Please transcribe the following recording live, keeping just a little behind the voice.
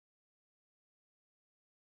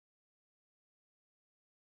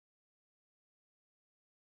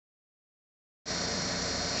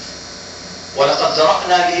وَلَقَدْ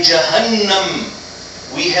ذَرَأْنَا لِجَهَنَّمْ.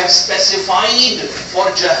 We have specified for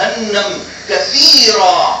Jahannam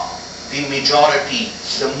kathira, the majority,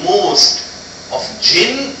 the most of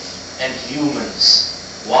jinn and humans.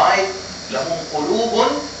 Why? لَهُمْ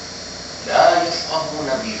قُلُوبٌ لَا يَفْقَهُونَ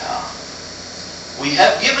بِهَا. We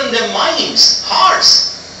have given them minds,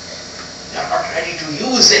 hearts. They are not ready to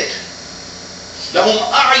use it. لَهُمْ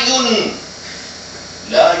أَعْيُنٌ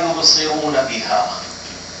لَا يُبْصِرُونَ بِهَا.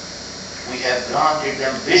 We have granted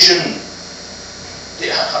them vision.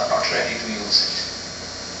 They are not ready to use it.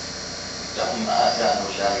 لَهُمْ آذَانٌ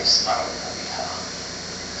لَا يَسْمَعُونَ بِهَا.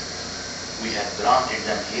 We have granted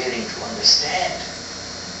them hearing to understand.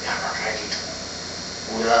 They are not ready to.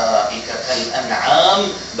 أُولَٰئِكَ كَالْأَنْعَامِ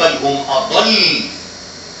بَلْ هُمْ أَضَلُّ.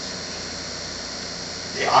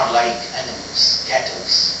 They are like animals, cattle,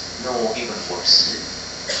 no even worse.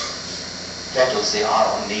 Cattle, they are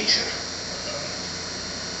on nature.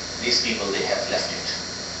 These people, they have left it.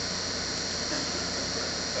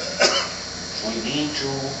 We need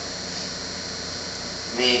to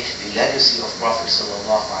make the legacy of Prophet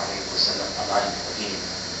sallallahu alaihi wasallam alive again.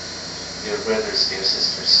 Dear brothers, dear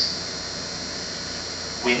sisters,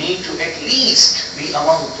 we need to at least be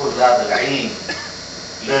among طلاب العلم,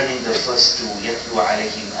 learning the first two, يَتْلُو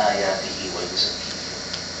عَلَيْهِمْ آيَاتِهِ وَيُزَكِّيهِمْ.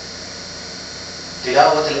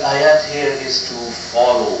 Tilawat al-ayat here is to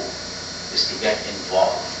follow, is to get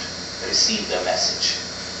involved, receive the message.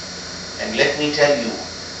 And let me tell you,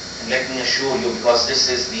 and let me assure you, because this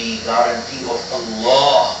is the guarantee of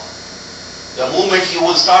Allah, the moment you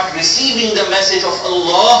will start receiving the message of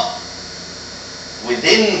Allah,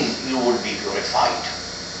 within you will be purified.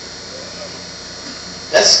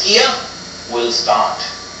 Tazkiyah will start.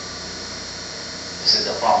 This is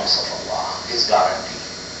the promise of Allah, His guarantee.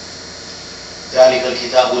 ذَلِكَ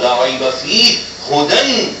الْكِتَابُ لَا رَيْبَ فِيهِ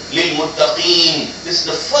هُدًى لِلْمُتَّقِينَ. This is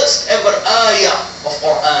the first ever ayah of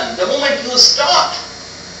Quran. The moment you start,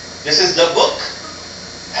 this is the book,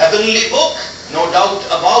 heavenly book, no doubt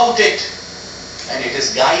about it. And it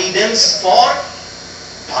is guidance for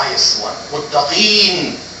pious one,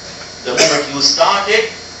 muttaqeen. The moment you start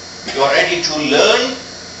it, you are ready to learn,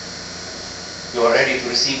 you are ready to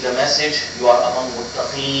receive the message, you are among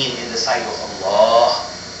muttaqeen in the sight of Allah.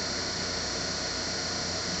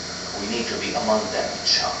 We need to be among them,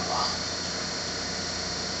 inshallah.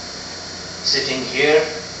 Sitting here,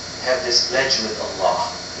 have this pledge with Allah.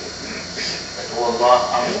 That, oh Allah,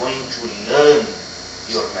 I'm going to learn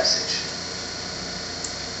your message.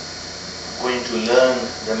 I'm going to learn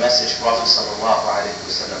the message Prophet sallallahu alaihi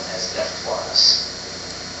wasallam has left for us.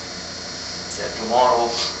 That tomorrow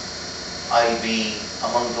I'll be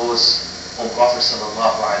among those whom Prophet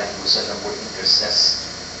sallallahu alaihi wasallam would intercess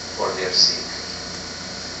for their sake.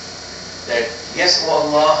 That, yes, oh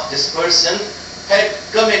Allah, this person had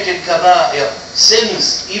committed kaba'ir,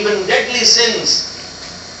 sins, even deadly sins,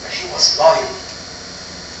 but he was loyal.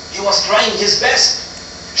 He was trying his best.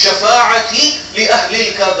 Shafa'ati li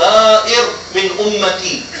ahli al-kaba'ir min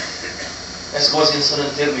ummati. As goes in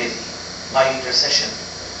Sunan Tirmidhi, my intercession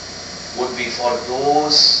would be for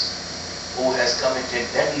those who has committed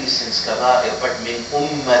deadly sins, kaba'ir, but min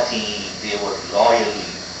ummati, they were loyal.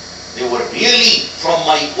 They were really from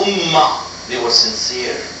my ummah. They were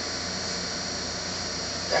sincere.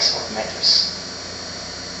 That's what matters.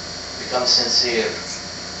 Become sincere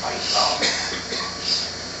right now.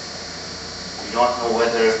 We don't know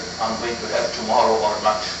whether I'm going to have tomorrow or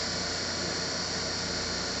not.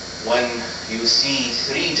 When you see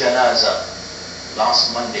 3 janaza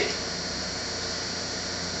last Monday,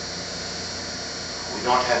 we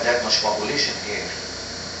don't have that much population here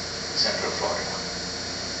in Central Florida.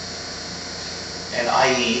 And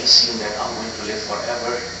I assume that I'm going to live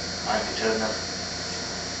forever, I'm eternal.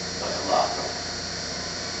 By Allah, no.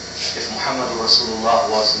 If Muhammad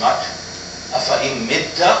Rasulullah was not, أَفَإِن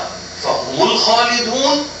مِتَّ فَهُمُ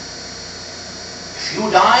الْخَالِدُونَ. If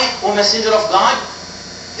you die, O Messenger of God,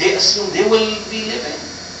 they assume they will be living.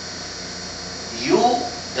 You,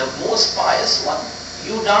 the most pious one,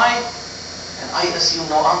 you die, and I assume,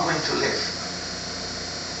 no, I'm going to live.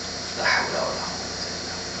 لا حول ولا قوة.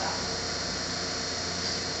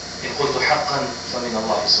 إن قلت حقا فمن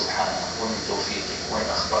الله سبحانه ومن توفيقه، وإن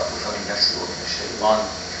أخطأت فمن نفسي ومن الشيطان.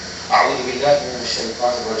 أعوذ بالله من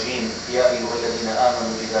الشيطان الرجيم. يا أيها الذين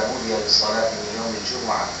آمنوا إذا نودي للصلاة من يوم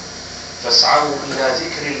الجمعة فاسعوا إلى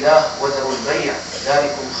ذكر الله وذروا البيع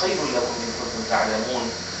ذلكم خير لكم إن كنتم تعلمون.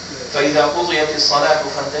 فإذا قضيت الصلاة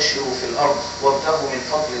فانتشروا في الأرض وابتغوا من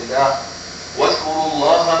فضل الله واذكروا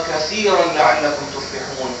الله كثيرا لعلكم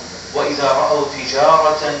تفلحون. وإذا رأوا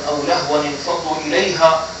تجارة أو لهوا انفضوا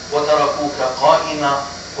إليها وتركوك قائما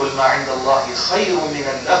قل ما عند الله خير من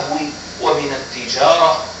اللهو ومن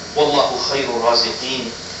التجارة والله خير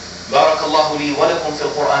الرازقين. بارك الله لي ولكم في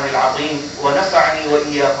القرآن العظيم ونفعني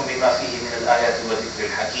وإياكم بما فيه من الآيات والذكر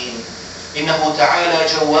الحكيم. إنه تعالى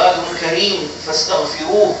جواد كريم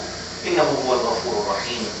فاستغفروه إنه هو الغفور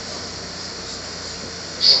الرحيم.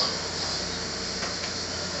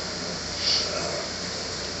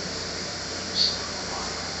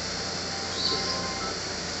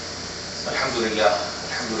 الحمد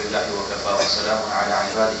لله وكفى وسلام على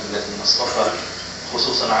عباده الذين اصطفى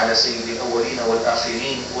خصوصا على سيد الأولين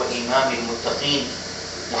والآخرين وإمام المتقين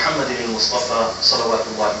محمد المصطفى صلوات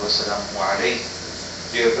الله وسلامه عليه.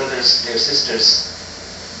 Dear brothers, dear sisters,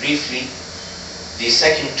 briefly, the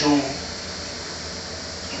second two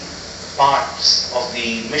parts of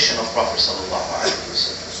the mission of Prophet sallallahu alaihi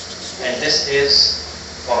wasallam, and this is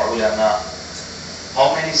for ulama.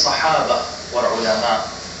 How many sahaba were ulama?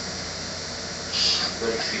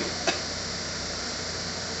 Very few.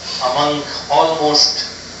 Among almost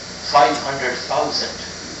 500,000,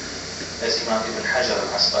 as Imam Ibn Hajar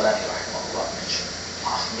al-Asqalani rahimahullah mentioned,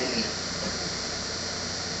 500,000.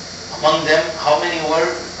 Among them, how many were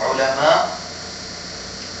ulama?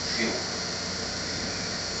 Few.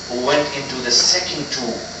 Who went into the second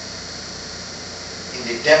two in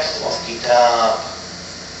the depth of kitab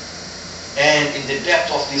and in the depth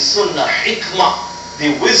of the sunnah, hikmah,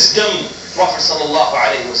 the wisdom Prophet sallallahu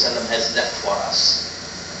alayhi wasallam has left for us.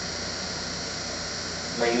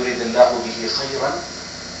 مَنْ يُرِدِ اللَّهُ بِهِ خَيْرًا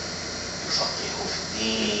يُفَقِّهُ فِي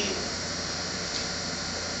الدِّينِ.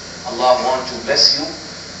 Allah wants to bless you.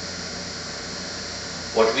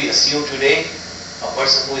 What we assume today, a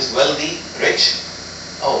person who is wealthy, rich,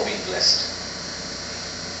 being blessed.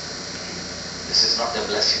 This is not the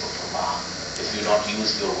blessing of Allah if you don't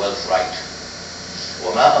use your wealth right.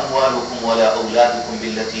 وَمَا أَمْوَالُكُمْ وَلَا أَوْلَادُكُمْ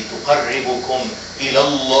بِالَّتِي تُقَرِّبُكُمْ إِلَى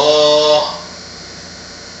اللَّهِ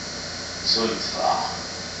زُلْفَى.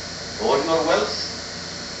 Or your wealth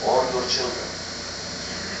or your children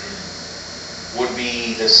would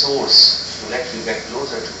be the source to let you get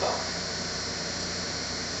closer to God.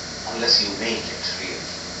 Unless you make it real.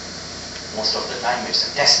 Most of the time it's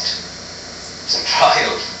a test. It's a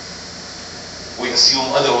trial. We assume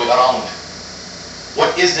other way around.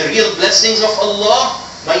 What is the real blessings of Allah?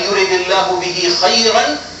 مَنْ يُرِدِ اللَّهُ بِهِ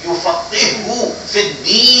خَيْرًا يُفَقِّهُ فِي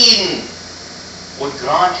الدِّينِ. Would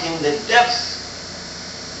grant him the depth,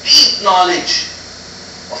 deep knowledge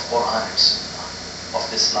of Quran and Sunnah, of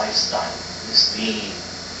this lifestyle, this deen.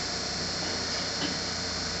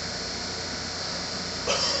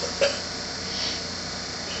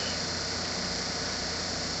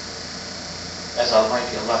 As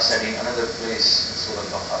Almighty Allah said in another place in Surah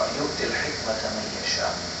Al-Baqarah, يُؤْتِ الْحِكْمَةَ مَنْ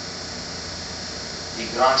يَشَاءُ. He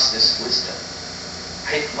grants this wisdom.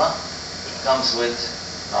 Hikmah comes with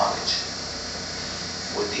knowledge,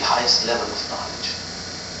 with the highest level of knowledge.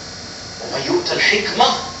 وَمَنْ يُؤْتَ الْحِكْمَةَ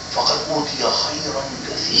فَقَدْ أُوتِيَ خَيْرًا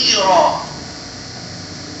كَثِيرًا.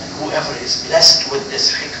 And whoever is blessed with this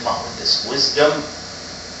hikmah, with this wisdom,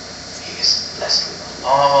 he is blessed with a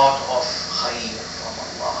lot of khayr from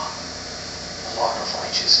Allah. A lot of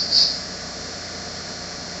righteousness.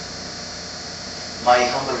 My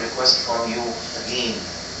humble request from you, again,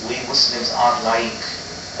 we Muslims are like,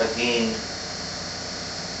 again,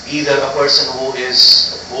 either a person who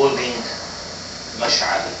is holding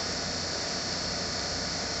mash'al,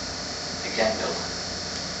 the candle,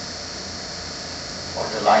 or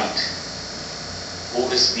the light, who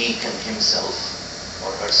is beacon himself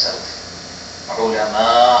or herself.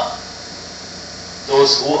 Ulama,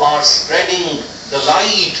 those who are spreading the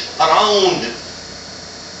light around.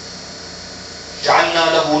 جَعَلْنَا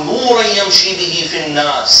لَهُ نُورًا يَمْشِي بِهِ فِي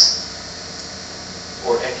النَّاسِ.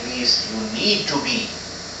 Or at least you need to be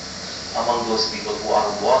among those people who are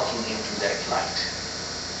walking into that light.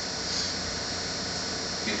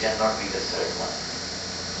 You cannot be the third one.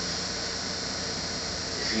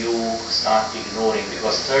 If you start ignoring,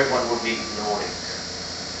 because third one would be ignoring.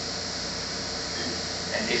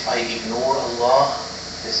 And if I ignore Allah,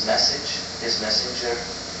 His message, His messenger,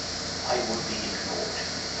 I would be ignored.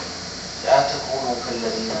 لا تكونوا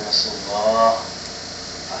كالذين نسوا الله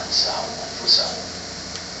فأنساهم أنفسهم.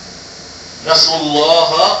 نسوا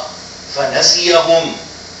الله فنسيهم.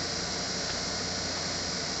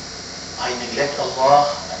 I neglect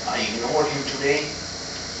Allah and I ignore Him today.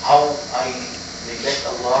 How I neglect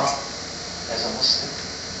Allah as a Muslim?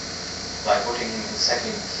 By putting Him in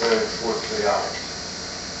second, third, fourth priority.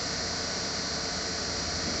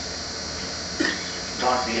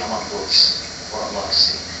 Don't be among those, for Allah's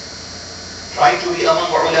sake. Try to be among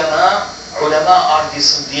ulama. Ulama are the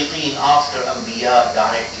siddiqeen after anbiya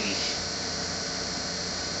directly.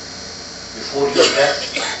 Before your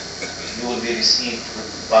death, you will be received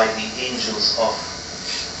by the angels of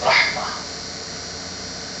Rahmah.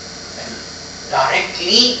 And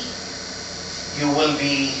directly you will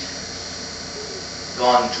be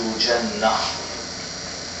gone to Jannah,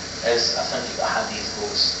 as authentic ahadith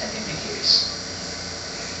goes and indicates.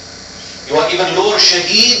 You are even lower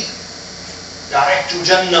shaheed, direct to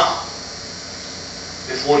Jannah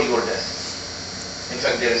before your death. In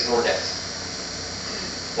fact, there is no death.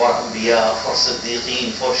 For Anbiya, for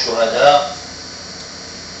Siddiqeen, for Shuhada.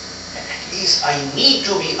 And at least I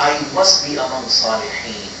must be among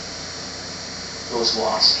Saliheen, those who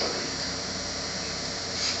are struggling.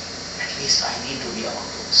 At least I need to be among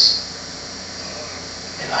those.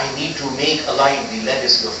 And I need to make alive the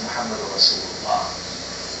legacy of Muhammad Rasulullah.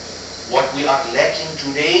 What we are lacking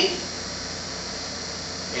today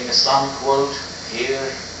in Islamic world,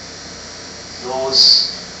 here,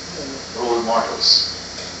 those role models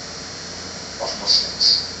of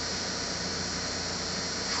Muslims.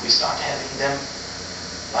 If we start having them,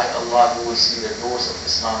 by Allah, you will see the doors of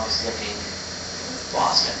Islam is getting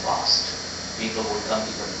vast and vast. People will come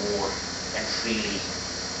even more and freely.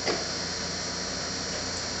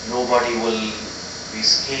 Nobody will be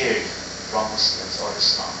scared from Muslims or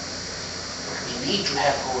Islam. But we need to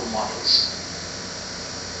have role models.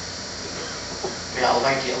 May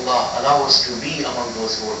Almighty Allah allow us to be among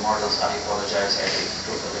those role models. I apologize, I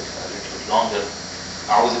took a little bit longer.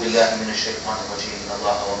 أعوذ بالله من الشيطان الرجيم. إن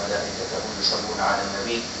الله وملائكته يصلون على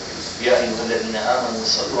النبي يا أيها الذين آمنوا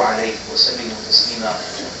صلوا عليه وسلموا تسليما.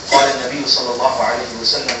 قال النبي صلى الله عليه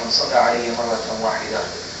وسلم من صلى علي مرة واحدة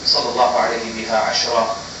صلى الله عليه بها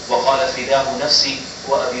 10. وقال فداه نفسي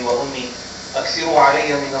وأبي وأمي أكثروا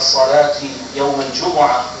علي من الصلاة يوم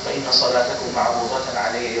الجمعة فإن صلاتكم معروضة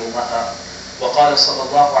علي يومها. وقال صلى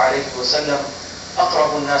الله عليه وسلم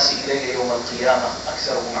أقرب الناس إلي يوم القيامة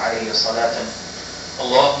أكثرهم علي صلاة.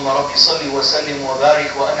 اللهم رب صل وسلم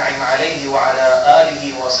وبارك وأنعم عليه وعلى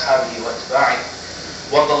آله وأصحابه وأتباعه.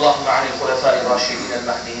 وارض اللهم عن الخلفاء الراشدين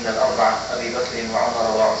المهديين الأربعة أبي بكر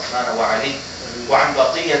وعمر وعثمان وعلي وعن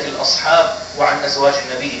بقية الأصحاب وعن أزواج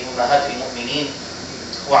النبي أمهات المؤمنين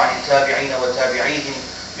وعن التابعين وتابعيهم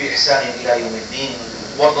بإحسان إلى يوم الدين.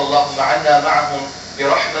 وارض اللهم عنا معهم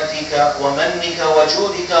برحمتك ومنك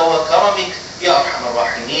وجودك وكرمك يا أرحم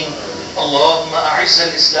الراحمين. اللهم أعز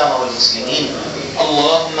الإسلام والمسلمين.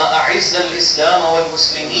 اللهم أعز الإسلام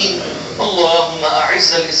والمسلمين. اللهم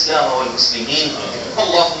أعز الإسلام والمسلمين.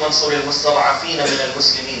 اللهم انصر المستضعفين من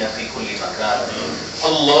المسلمين في كل مكان.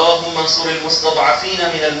 اللهم انصر المستضعفين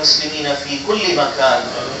من المسلمين في كل مكان.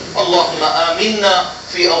 اللهم آمنا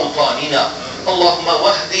في أوطاننا. اللهم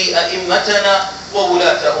واهدي أئمتنا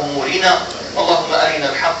وولاة أمورنا. اللهم أرنا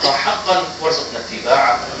الحق حقا وارزقنا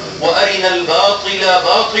اتباعه وأرنا الباطل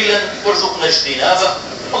باطلا وارزقنا اجتنابه.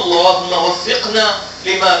 اللهم وفقنا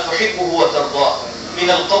لما تحبه وترضاه من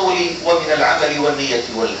القول ومن العمل والنية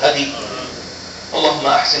والهدي. اللهم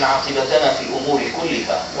أحسن عاقبتنا في الأمور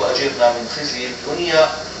كلها وأجرنا من خزي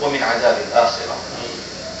الدنيا ومن عذاب الآخرة.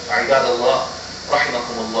 عباد الله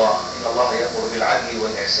رحمكم الله، إن الله يأمر بالعدل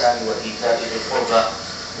والإحسان وإيتاء ذي القربى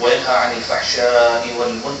وينهى عن الفحشاء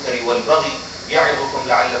والمنكر والبغي يعظكم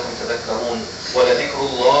لعلكم تذكرون. ولذكر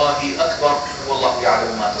الله أكبر والله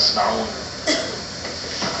يعلم ما تصنعون.